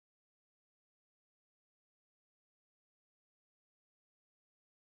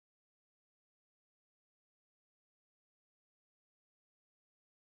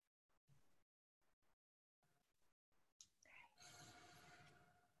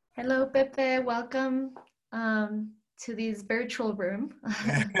Hello, Pepe. Welcome to this virtual room.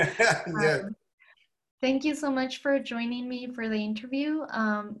 Yes. Thank you so much for joining me for the interview.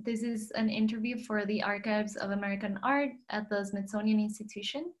 This is an interview for the Archives of American Art at the Smithsonian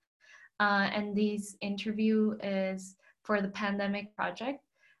Institution. And this interview is for the Pandemic Project.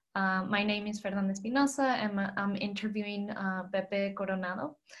 My name is Fernanda Espinosa, and I'm interviewing Pepe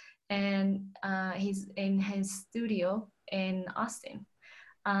Coronado, and he's in his studio in Austin.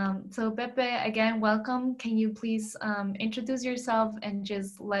 So Pepe, again, welcome. Can you please introduce yourself and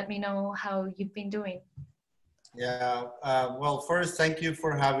just let me know how you've been doing? Yeah. Well, first, thank you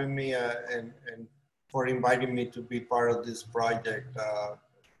for having me and for inviting me to be part of this project.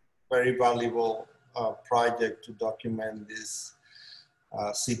 Very valuable project to document this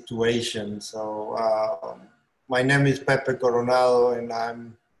situation. So, my name is Pepe Coronado, and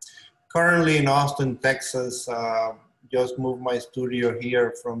I'm currently in Austin, Texas. Just moved my studio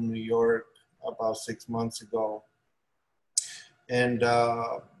here from New York about 6 months ago. And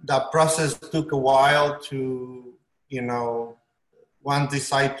that process took a while to, one,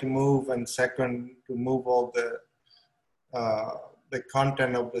 decide to move, and second, to move all the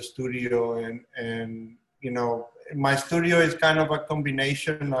content of the studio. And my studio is kind of a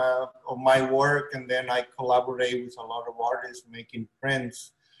combination of my work, and then I collaborate with a lot of artists making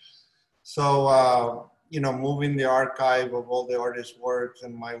prints. So, moving the archive of all the artists' works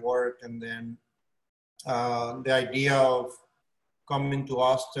and my work, and then the idea of coming to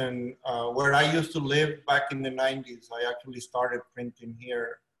Austin, where I used to live back in the 90s. I actually started printing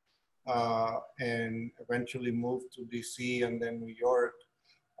here and eventually moved to DC and then New York.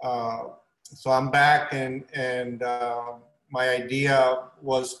 So I'm back, and my idea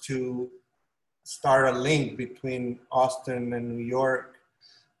was to start a link between Austin and New York.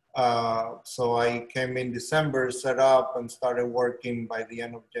 So I came in December, set up, and started working by the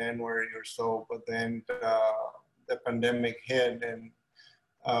end of January or so. But then the pandemic hit, and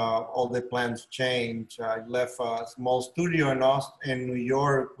all the plans changed. I left a small studio in New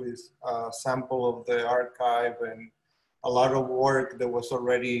York with a sample of the archive and a lot of work that was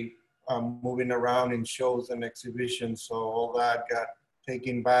already moving around in shows and exhibitions. So all that got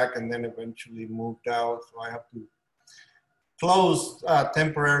taken back and then eventually moved out. So I have to close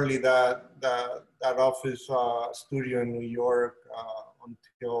temporarily that office studio in New York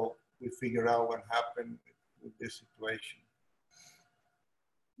until we figure out what happened with this situation.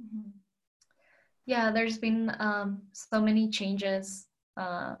 Mm-hmm. Yeah, there's been so many changes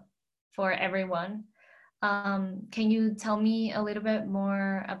for everyone. Can you tell me a little bit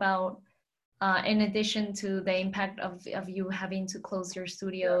more about, in addition to the impact of you having to close your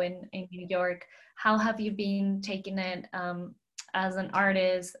studio in New York, how have you been taking it as an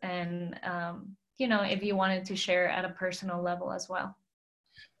artist, and if you wanted to share at a personal level as well?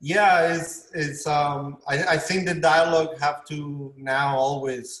 Yeah, I think the dialogue have to now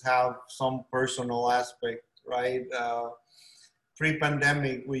always have some personal aspect, right?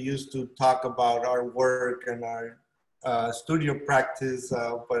 Pre-pandemic, we used to talk about our work and our studio practice,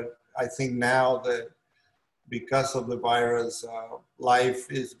 but I think now that because of the virus,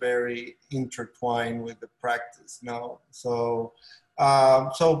 life is very intertwined with the practice now. So,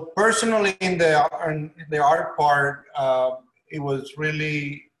 so personally, in the art part, it was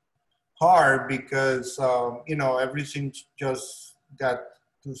really hard because everything just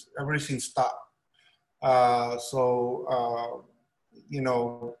everything stopped. So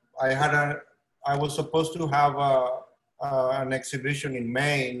I was supposed to have an exhibition in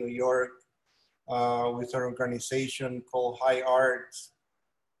May in New York with an organization called High Arts,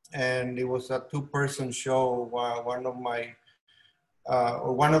 and it was a 2-person show.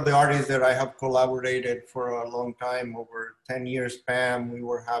 One of the artists that I have collaborated for a long time, over 10 years span, we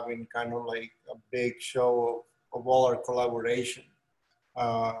were having kind of like a big show of all our collaboration.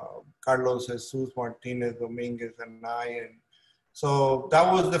 Carlos Jesus Martinez Dominguez and I. And so that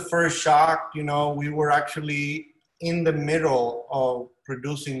was the first shock. We were actually in the middle of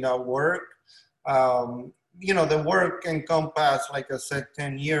producing that work. The work encompassed, like I said,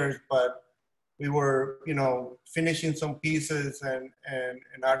 10 years, but we were, finishing some pieces and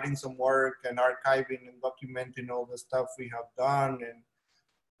adding some work and archiving and documenting all the stuff we have done and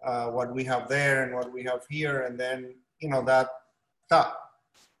what we have there and what we have here. And then, that stopped.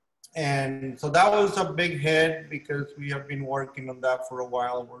 And so that was a big hit because we have been working on that for a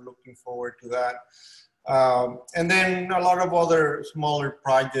while and we're looking forward to that. And then a lot of other smaller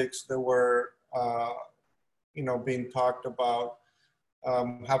projects that were, being talked about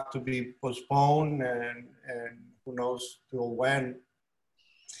have to be postponed, and who knows till when.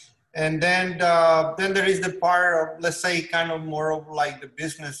 And then there is the part of, let's say, kind of more of like the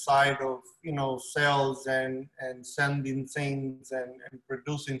business side of, sales and sending things and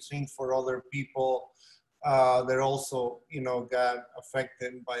producing things for other people. That also, got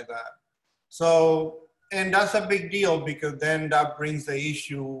affected by that. So, and that's a big deal because then that brings the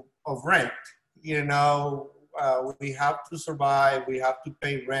issue of rent. We have to survive. We have to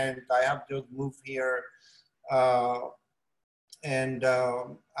pay rent. I have just moved here. Uh, and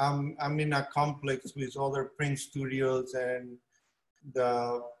I'm in a complex with other print studios, and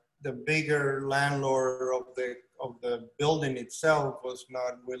the bigger landlord of the building itself was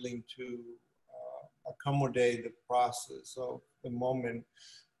not willing to accommodate the process of the moment.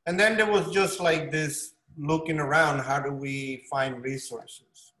 And then there was just like this looking around, how do we find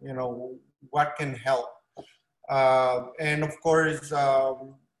resources? What can help? And of course,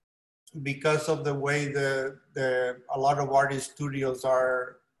 because of the way a lot of artist studios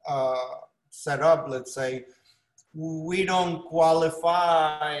are set up, let's say, we don't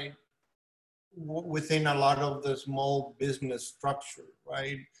qualify within a lot of the small business structure,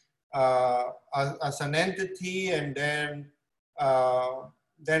 right? As an entity, and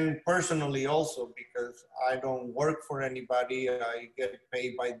then personally also, because I don't work for anybody, I get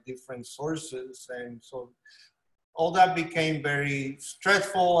paid by different sources, and so all that became very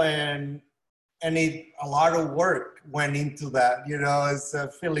stressful, and a lot of work went into that. It's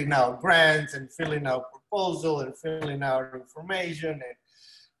filling out grants and filling out proposal and filling out information, and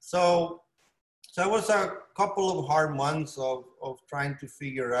so it was a couple of hard months of trying to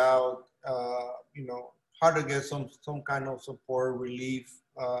figure out, how to get some kind of support, relief,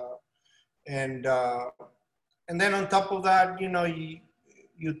 and then on top of that,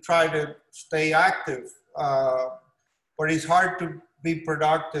 you try to stay active. But it's hard to be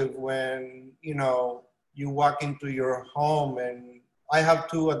productive when, you walk into your home, and I have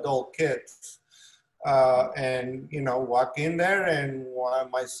 2 adult kids, and, walk in there, and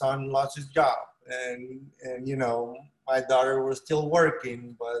my son lost his job, and my daughter was still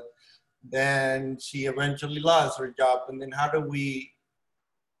working, but then she eventually lost her job. And then how do we,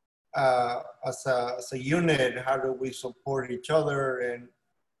 as a unit, how do we support each other? And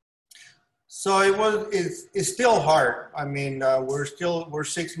so it's still hard. I mean, we're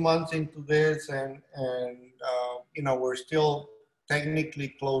 6 months into this, and we're still technically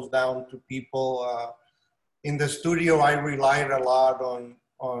closed down to people. In the studio, I relied a lot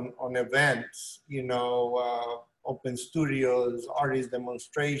on events, open studios, artist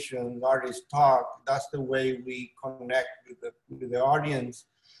demonstrations, artist talk. That's the way we connect with the audience,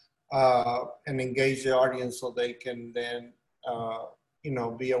 and engage the audience so they can then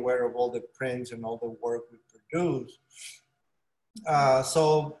be aware of all the prints and all the work we produce.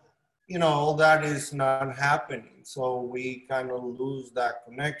 So, all that is not happening. So we kind of lose that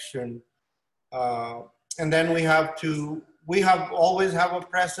connection. And then we always have a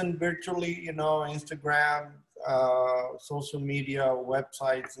presence virtually, Instagram, social media,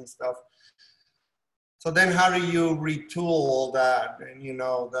 websites and stuff. So then how do you retool all that? And,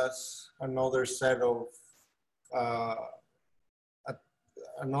 that's another set of,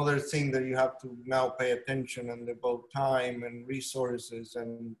 another thing that you have to now pay attention and devote time and resources,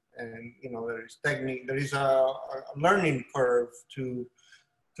 and there is technique, there is a learning curve to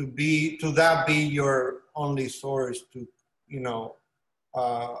that be your only source to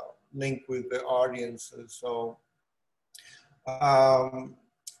link with the audiences.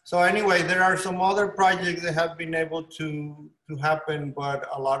 So anyway, there are some other projects that have been able to happen, but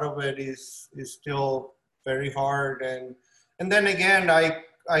a lot of it is still very hard. And then again,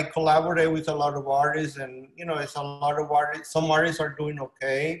 I collaborate with a lot of artists, and it's a lot of artists. Some artists are doing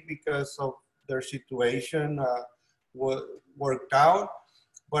okay because of their situation worked out,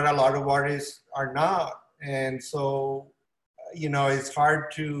 but a lot of artists are not. And so, it's hard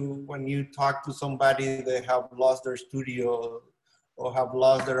to, when you talk to somebody that have lost their studio or have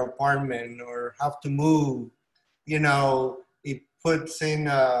lost their apartment or have to move, it puts in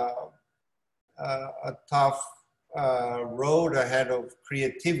a tough road ahead of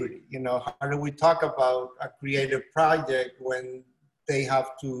creativity. How do we talk about a creative project when they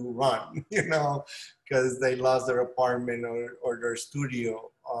have to run, because they lost their apartment or their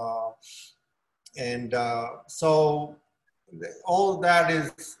studio? So all that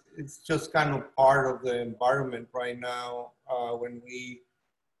it's just kind of part of the environment right now, when we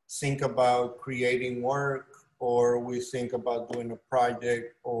think about creating work, or we think about doing a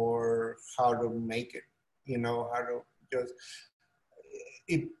project, or how to make it, how to just,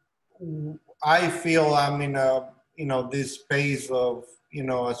 I feel I'm in this space of,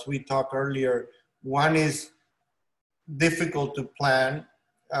 as we talked earlier, one is difficult to plan,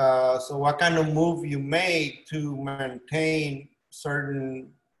 So what kind of move you make to maintain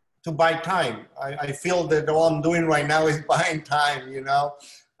certain, to buy time. I feel that all I'm doing right now is buying time, you know,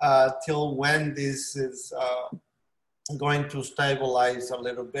 till when this is going to stabilize a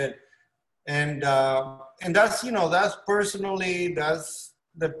little bit. And that's, you know, that's personally, that's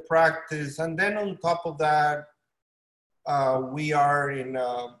the practice. And then on top of that, we are in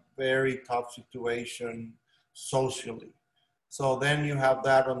a very tough situation socially. So then you have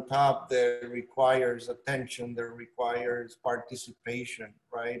that on top that requires attention, that requires participation,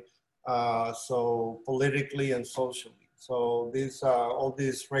 right? So politically and socially. So these, all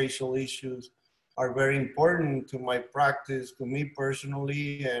these racial issues are very important to my practice, to me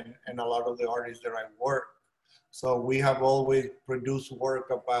personally, and a lot of the artists that I work. So we have always produced work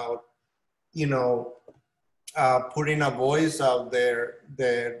about, you know, putting a voice out there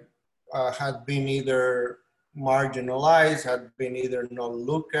that had been either marginalized, had been either not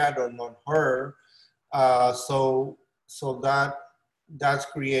looked at or not heard. So that's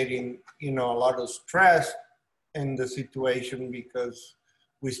creating, you know, a lot of stress in the situation because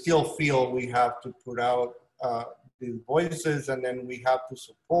we still feel we have to put out these voices, and then we have to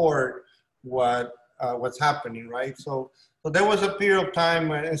support what's happening, right? So there was a period of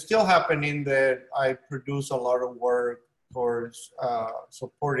time, and it's still happening, that I produce a lot of work towards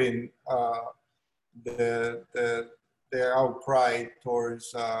supporting the, the, the outcry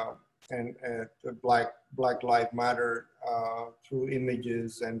towards and the Black Lives Matter through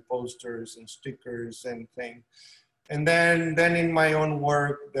images and posters and stickers and things. And then in my own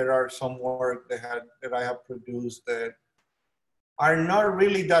work, there are some work that I have produced that are not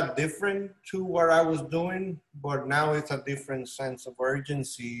really that different to what I was doing, but now it's a different sense of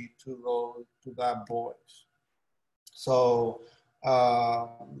urgency to that voice. So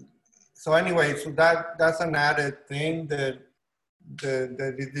so anyway, so that's an added thing that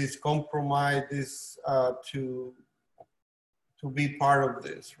it is compromise is to be part of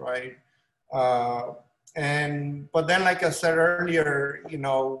this, right? Uh, but then, like I said earlier, you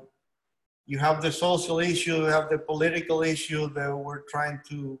know, you have the social issue, you have the political issue that we're trying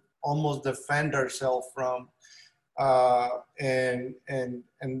to almost defend ourselves from, but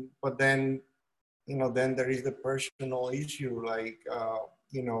then, you know, then there is the personal issue, like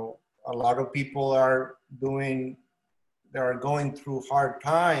you know, a lot of people are going through hard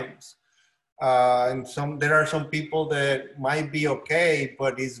times. And there are some people that might be okay,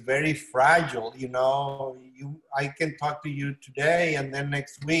 but it's very fragile. You know, I can talk to you today, and then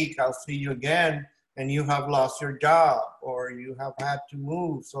next week I'll see you again, and you have lost your job or you have had to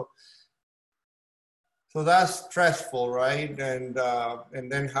move. So that's stressful, right? And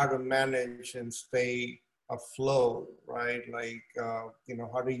then how to manage and stay afloat, right? Like you know,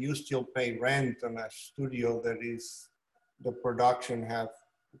 how do you still pay rent on a studio that is the production have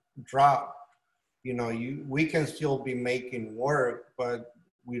dropped? You know, we can still be making work, but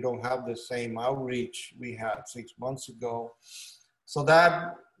we don't have the same outreach we had 6 months ago. So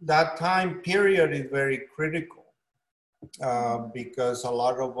that time period is very critical because a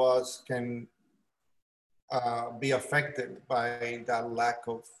lot of us can be affected by that lack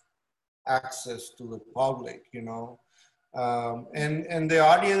of access to the public, you know. And the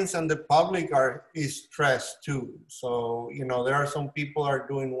audience and the public is stressed too. So, you know, there are some people are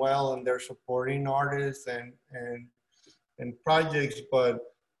doing well and they're supporting artists and projects, but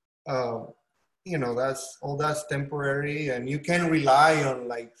you know, that's temporary, and you can rely on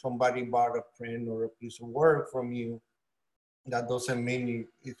like somebody bought a print or a piece of work from you. That doesn't mean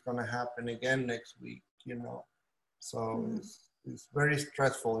it's gonna happen again next week, you know. So it's very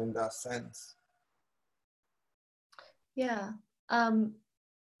stressful in that sense. Yeah.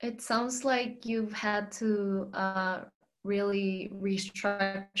 It sounds like you've had to really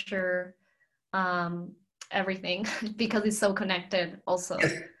restructure everything because it's so connected also.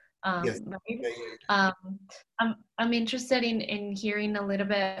 Yes. Yes. Right? Yeah, yeah. I'm interested in hearing a little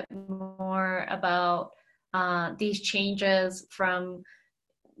bit more about these changes from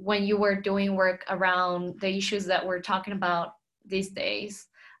when you were doing work around the issues that we're talking about these days,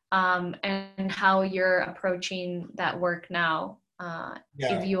 and how you're approaching that work now.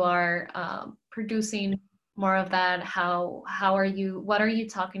 Yeah. If you are producing more of that, how are you? What are you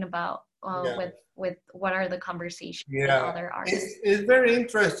talking about Yeah. with what are the conversations with Yeah, other artists? it's very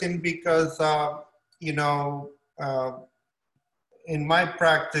interesting because, you know, in my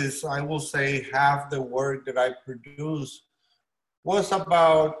practice, I will say half the work that I produce was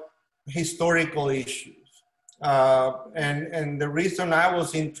about historical issues. And the reason I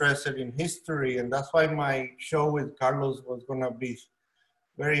was interested in history, and that's why my show with Carlos was going to be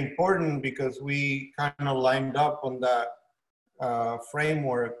very important, because we kind of lined up on that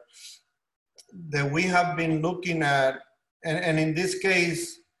framework that we have been looking at, and in this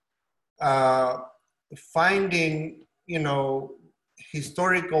case, finding,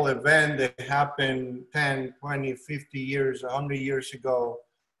 historical event that happened 10, 20, 50 years, 100 years ago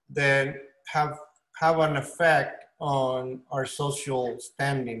that have an effect on our social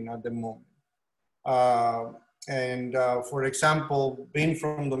standing at the moment. For example, being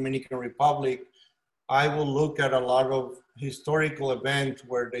from Dominican Republic, I will look at a lot of historical events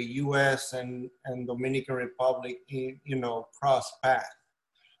where the U.S. and Dominican Republic, cross paths.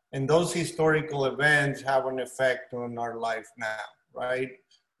 And those historical events have an effect on our life now, right?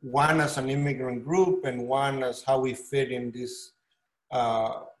 One as an immigrant group and one as how we fit in this,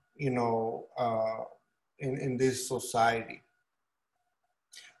 in this society.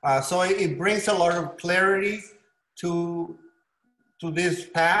 So it brings a lot of clarity to this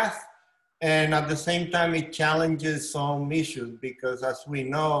path. And at the same time, it challenges some issues because as we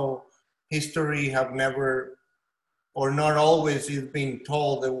know, history have never, or not always is being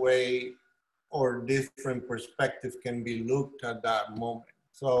told the way or different perspective can be looked at that moment.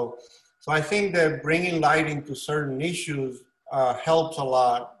 So I think that bringing light into certain issues helps a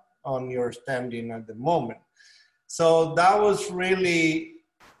lot on your standing at the moment. So that was really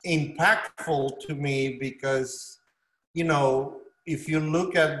impactful to me because, if you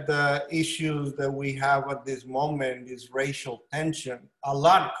look at the issues that we have at this moment, this racial tension, a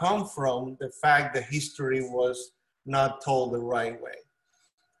lot come from the fact that history was not told the right way,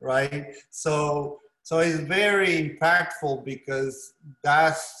 right? So it's very impactful because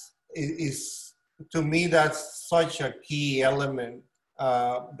is to me, that's such a key element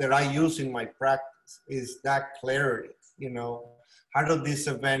that I use in my practice is that clarity, how this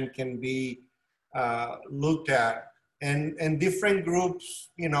event can be looked at. And different groups,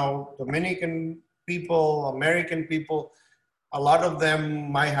 Dominican people, American people, a lot of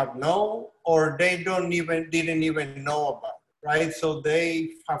them might have known or they didn't even know about it, right? So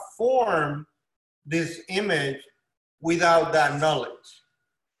they have formed this image without that knowledge.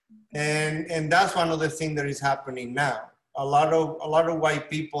 And that's one of the things that is happening now. A lot of white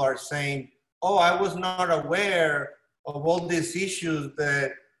people are saying, oh, I was not aware of all these issues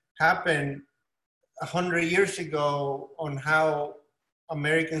that happened 100 years ago on how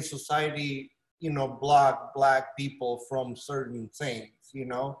American society, blocked Black people from certain things,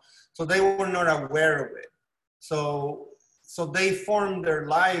 so they were not aware of it. So they formed their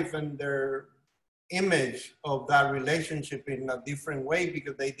life and their image of that relationship in a different way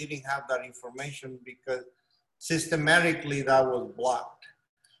because they didn't have that information because systematically that was blocked,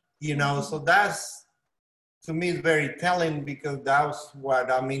 so that's, to me, is very telling because that's what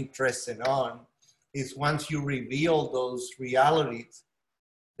I'm interested on. Is once you reveal those realities,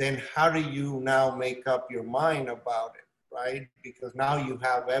 then how do you now make up your mind about it, right? Because now you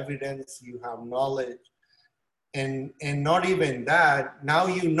have evidence, you have knowledge, and not even that, now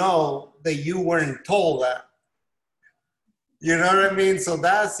you know that you weren't told that. You know what I mean? So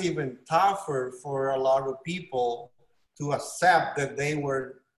that's even tougher for a lot of people to accept that they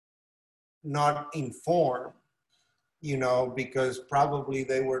were not informed, because probably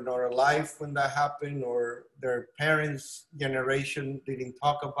they were not alive when that happened or their parents' generation didn't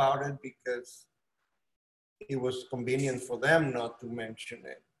talk about it because it was convenient for them not to mention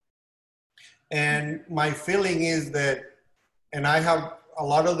it. And my feeling is that, and I have a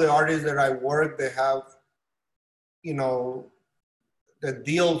lot of the artists that I work, they have, that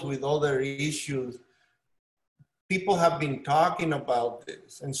deals with other issues. People have been talking about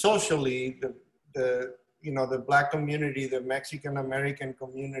this, and socially, the Black community, the Mexican American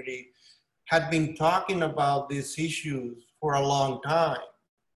community had been talking about these issues for a long time.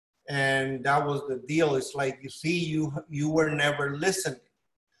 And that was the deal. It's like, you see, you were never listening.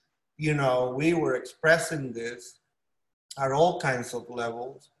 We were expressing this at all kinds of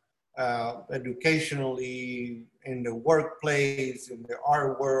levels, educationally, in the workplace, in the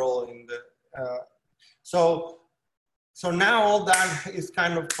art world, so now all that is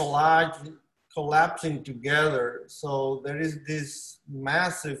kind of collapsing together. So there is this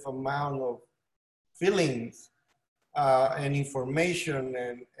massive amount of feelings and information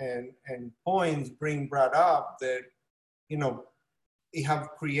and points being brought up that, it have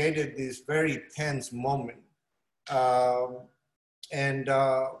created this very tense moment.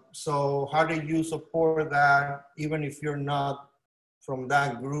 So how do you support that, even if you're not from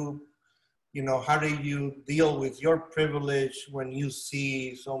that group? How do you deal with your privilege when you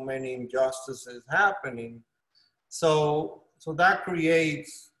see so many injustices happening? So that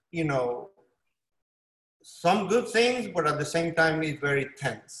creates, some good things, but at the same time, it's very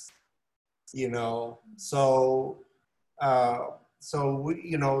tense, So So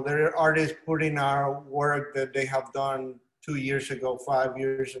there are artists putting our work that they have done 2 years ago, 5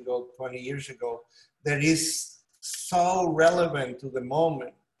 years ago, 20 years ago, that is so relevant to the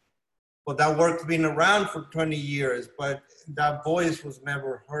moment. But that work's been around for 20 years, but that voice was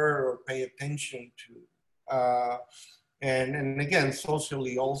never heard or paid attention to. And again,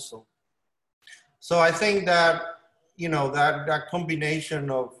 socially also. So I think that, that combination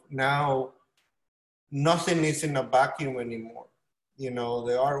of now nothing is in a vacuum anymore.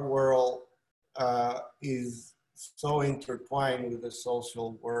 The art world is so intertwined with the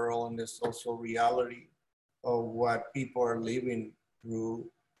social world and the social reality of what people are living through.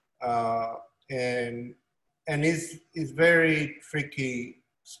 Uh, and it's very tricky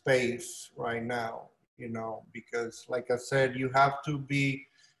space right now, because like I said, you have to be,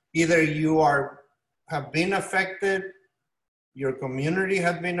 either you have been affected, your community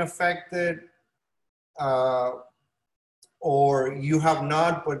has been affected, uh, or you have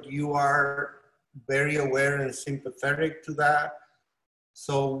not, but you are very aware and sympathetic to that.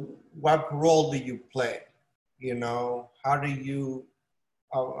 So what role do you play? How do you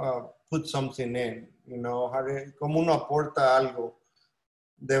put something in? ¿Cómo uno aporta algo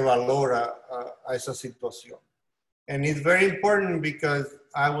de valor a esa situación? And it's very important because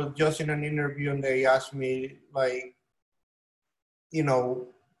I was just in an interview and they asked me, like,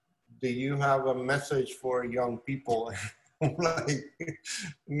 do you have a message for young people? I'm like,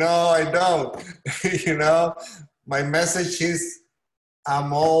 no, I don't. My message is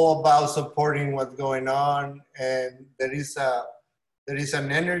I'm all about supporting what's going on, and there is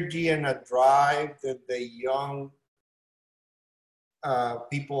an energy and a drive that the young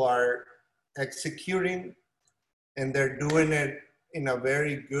people are executing, and they're doing it in a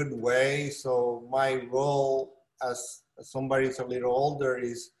very good way. So my role as somebody who's a little older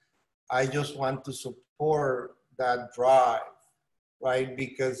is I just want to support that drive, right?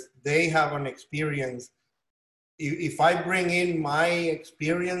 Because they have an experience. If I bring in my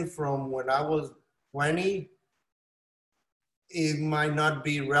experience from when I was 20, it might not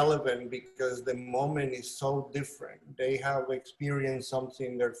be relevant because the moment is so different. They have experienced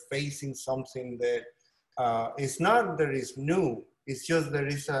something, they're facing something that it's not that it's new, it's just that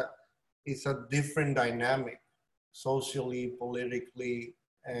it's a different dynamic socially, politically,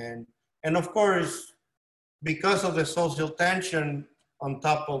 and of course, because of the social tension on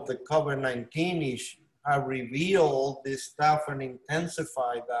top of the COVID-19 issue, have revealed this stuff and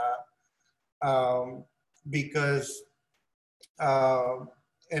intensified that because,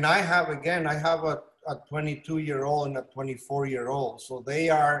 and I have a 22-year-old and a 24-year-old. So they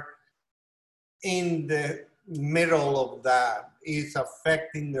are in the middle of that. It's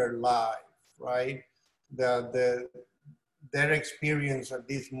affecting their life, right? Their experience at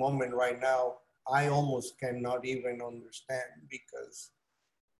this moment right now, I almost cannot even understand because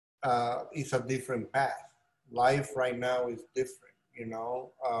it's a different path. Life right now is different,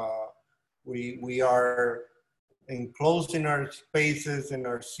 we are enclosed in our spaces, in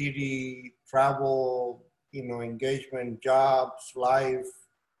our city, travel, engagement, jobs, life,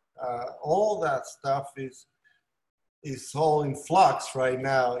 all that stuff is all in flux right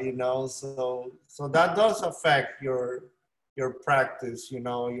now, so that does affect your practice,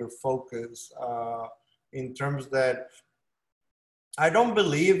 your focus, in terms that I don't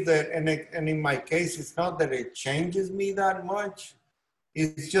believe that, and in my case, it's not that it changes me that much.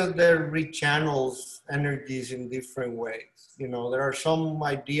 It's just that it rechannels energies in different ways. There are some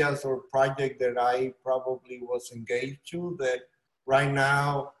ideas or projects that I probably was engaged to that right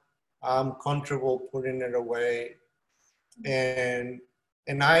now I'm comfortable putting it away. And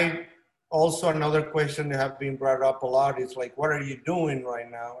I also, another question that have been brought up a lot is like, what are you doing right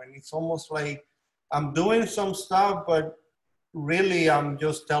now? And it's almost like I'm doing some stuff, but really I'm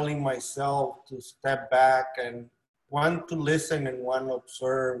just telling myself to step back and want to listen and want to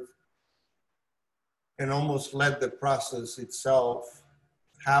observe and almost let the process itself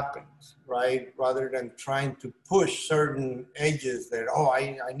happen, right? Rather than trying to push certain edges that,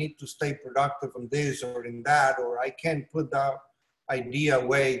 I need to stay productive on this or in that, or I can't put that idea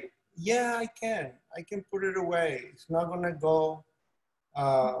away. Yeah, I can put it away. It's not gonna go,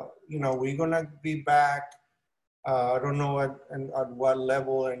 we're gonna be back. I don't know at what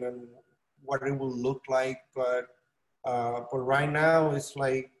level and what it will look like, but right now it's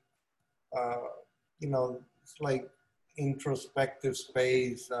like, it's like introspective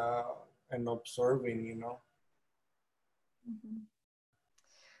space and observing. Mhm.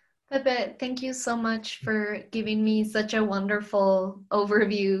 Pepe, thank you so much for giving me such a wonderful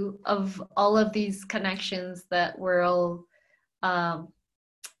overview of all of these connections that we're all, um,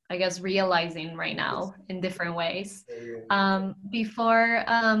 I guess, realizing right now in different ways. Yeah. Before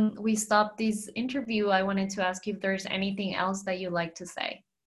we stop this interview, I wanted to ask you if there's anything else that you'd like to say.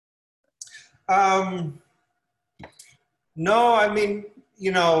 No, I mean,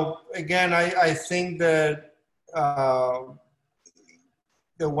 again, I think that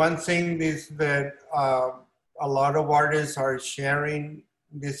the one thing is that a lot of artists are sharing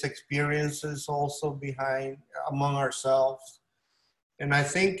these experiences also among ourselves. And I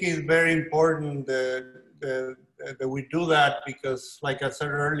think it's very important that we do that because, like I said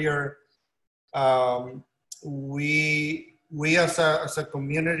earlier, um, we as a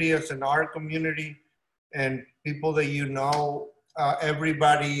community, as an art community, and people that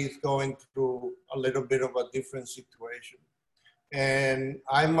everybody is going through a little bit of a different situation. And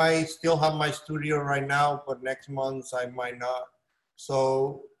I might still have my studio right now, but next month I might not.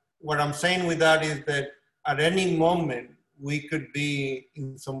 So what I'm saying with that is that at any moment we could be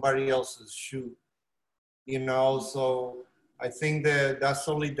in somebody else's shoe, so I think that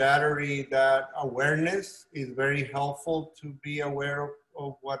solidarity, that awareness is very helpful to be aware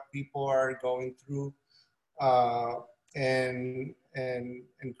of what people are going through, uh, and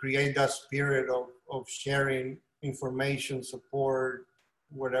create that spirit of sharing information, support,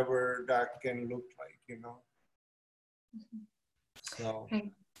 whatever that can look like. So.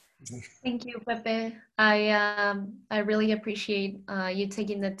 Okay. Thank you, Pepe. I really appreciate you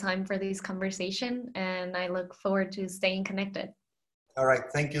taking the time for this conversation, and I look forward to staying connected. All right.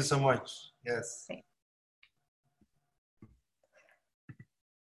 Thank you so much. Yes. Okay.